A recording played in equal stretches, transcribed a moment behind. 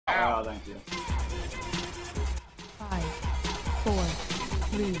Oh, thank you. 5, 4,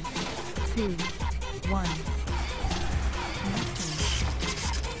 3, 2, 1.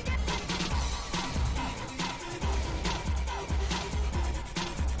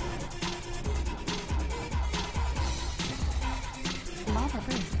 Lava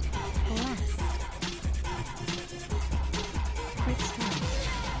burst. Blast. Quick strike.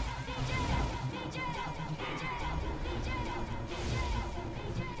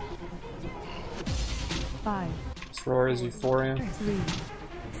 5. This roar is Euphoria. 3,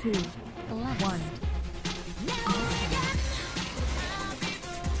 2, 1.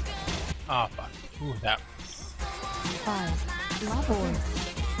 Oh fuck. Ooh, that. 5, 4,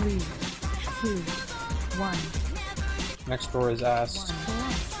 3, 2, 1. Next roar is Ass.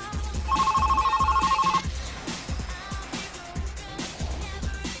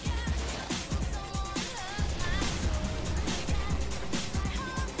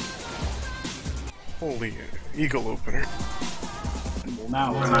 Holy eagle opener. Well,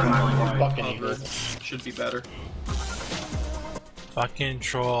 now we're Fucking eagle. Should be better. Fucking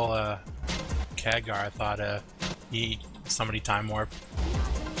troll Khadgar, I thought he somebody time warp.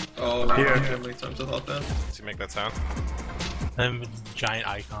 Oh, Yeah. how many times I thought that? Does he make that sound? And giant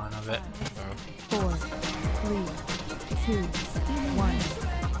icon of it. 4, 3, 2, 1.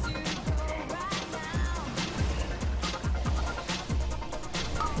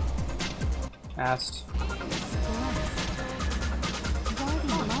 Ass.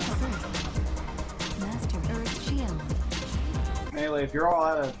 Master Earth Shield. melee. If you're all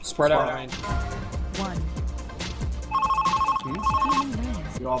out of Spread out. 1.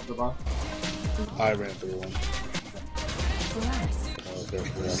 You off the buff. I ran through one. Blast. There's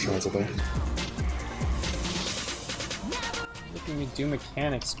reactions up there. Look at me do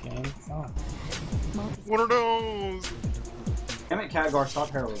mechanics, game. Oh. What are those? Damn it, Khadgar, stop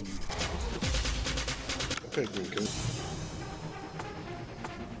heralding me. Okay, good.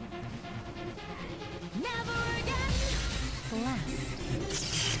 Blast.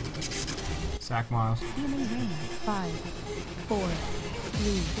 Sack Miles. Healing rain. 5, 4,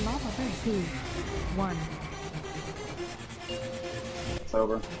 3, lava burst. 2, 1. It's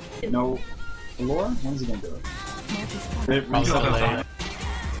over. No. Allure? When's he gonna do it? Probably late.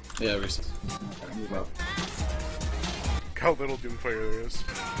 Yeah, recent. Okay, move up. Look how little Doomfire there is.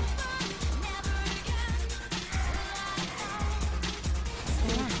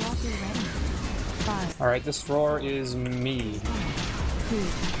 Alright, this roar is me. 2,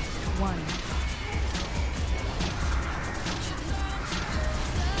 1.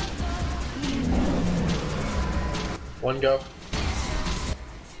 One go.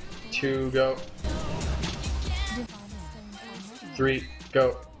 Two go. 3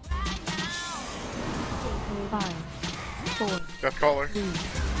 go. 5, 4, Death Caller. 3.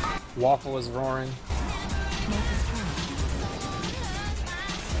 Waffle is roaring.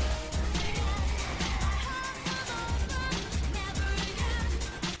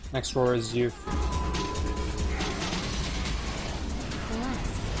 Next roar is Youth.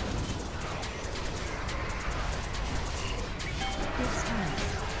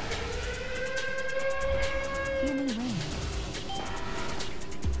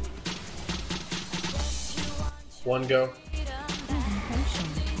 One go.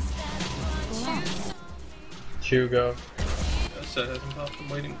 2 go. Set hasn't popped. I'm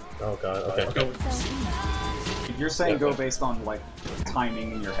waiting. Oh god. Okay. Go. You're saying go based on like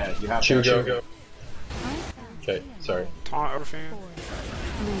timing in your head. You have Two to go. Okay. Sorry. Taunt Overfan.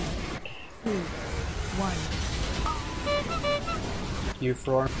 3, 2, 1. Youth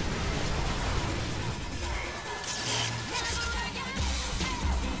roar.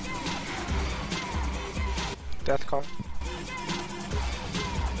 Death Call.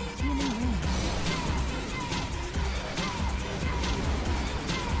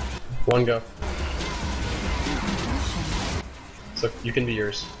 One go. So you can be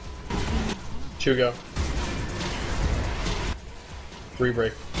yours. 2 go. 3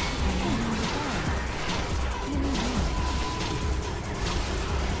 break.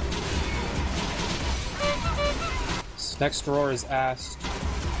 Next roar is Ass.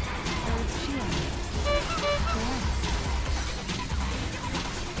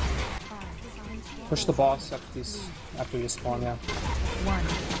 Push the boss after you spawn, yeah. 1.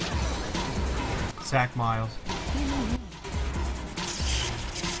 Sack Miles.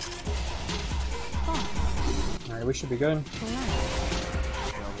 Alright, we should be good.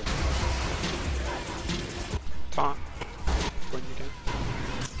 Taunt. When you can.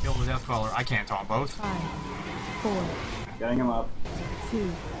 Kill the Death Caller. I can't taunt both. 5, 4, Getting him up.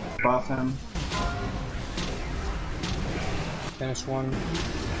 2, Buff him. Finish one.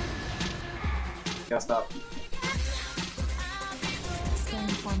 Guessed up.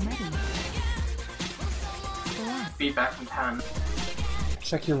 Stand form ready. Blast. Feedback from 10.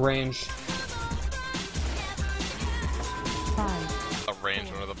 Check your range. 5, A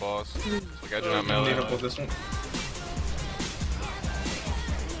range one of the boss. 3, Like I do not melee. Lead up with this one.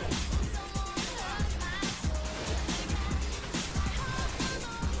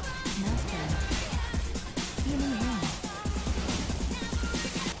 master. Healing hand.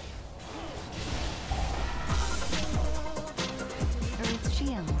 Earth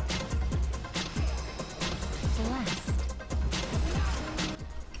shield. Blast.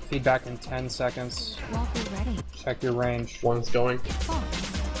 Feedback in 10 seconds. Walker ready. Check your range. One's going. Fox.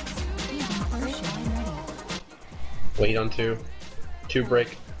 Healing potion ready. Wait on 2. 2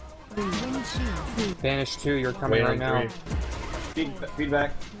 break. 3, wind shield. Banish 2, you're coming Wait right on now. 3.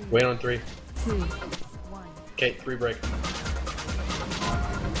 Feedback. Wait on 3. 2, 1. Okay, 3 break.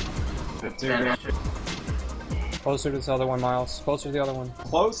 Closer to this other one, Miles. Closer to the other one.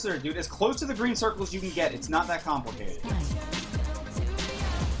 Closer, dude. As close to the green circle as you can get. It's not that complicated.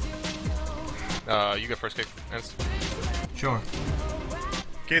 You go first kick. Sure.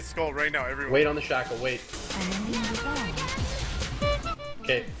 Get skull right now, everyone. Wait on the shackle, wait.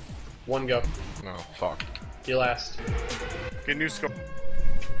 Okay, 1 go. No, fuck. You last. Get new skull.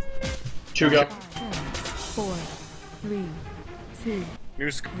 2 go. 4, 3, 2,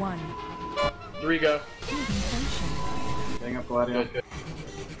 New skull. 1. 3 go. Healing potion. Getting up, Gladio. Good, good.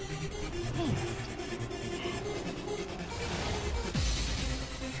 Haste.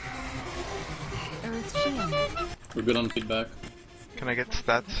 Earth shield. We're good on feedback. Can I get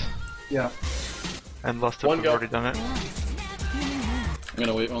stats? Yeah. And Lust One have go. already done it. Blast. Healing hand. I'm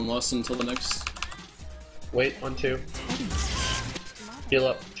gonna wait on Lust until the next. Wait on 2. Ready. Heal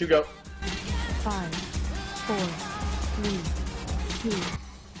up. 2 go. 5, 4, 3, 2,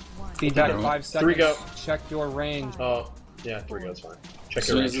 1. Feedback Okay. in 5 seconds. 3 go. Check your range. Oh, yeah, 3 goes fine. Check As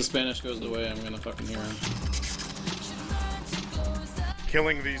your soon as range. the Spanish goes away, I'm gonna fucking hear him.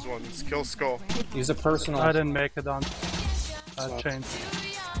 Killing these ones. Kill skull. Use a personal. I didn't make it on chain.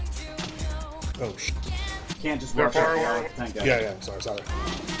 Oh, sh. Can't just They're rush far up away. there. Thank God. Yeah, sorry.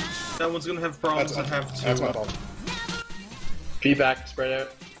 That one's gonna have problems that have to. That's my fault. Feedback, spread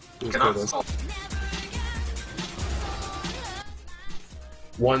out. Let's clear this.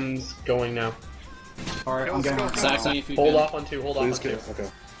 1's going now. Alright, I'm getting on. Sax me if you Hold can. off on 2, hold off Please on 2. kill. Okay.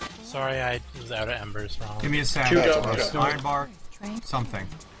 Sorry, I was out of embers wrong. Give me a sec. 2 go. Okay. Iron bar. Train. Something.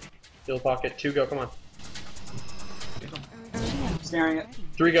 Heal pocket. 2 go, come on. Earth shield. Staring at.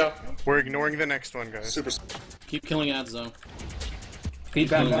 3 go. We're ignoring the next one, guys. Super. Keep killing ads though.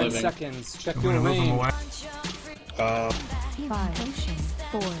 Feedback in 10 living. seconds. Check I'm your gonna move him range. away. Healing potion.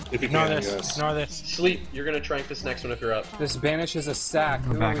 4. If you Ignore can, this. yes. Ignore this. Sleep. You're gonna trank this next one if you're up. This banish is a sack.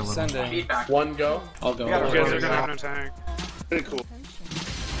 Who are back we a little. sending? 1 go. I'll go. Yeah, You we're guys good. are gonna have no tank. Very cool.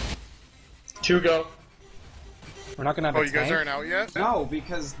 2 go. We're not gonna have Oh, a you guys tank? aren't out yet? No,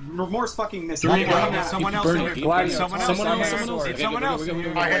 because Remorse fucking missed. 3 go. Get someone else burn in it. here. Gladio, Get someone else someone in else, here. someone else. Get someone else in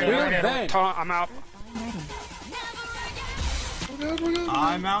here. We're in vent. I'm out. Ready.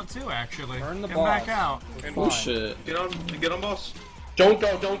 I'm out too, actually. Burn the Get boss. back out. Oh shit. Get on, boss. Don't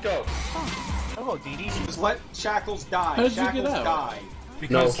go, don't go. Just let Shackles die. How did you get Shackles out? die.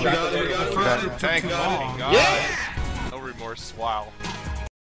 Because No, the first took too long. Yes! No remorse. Wow.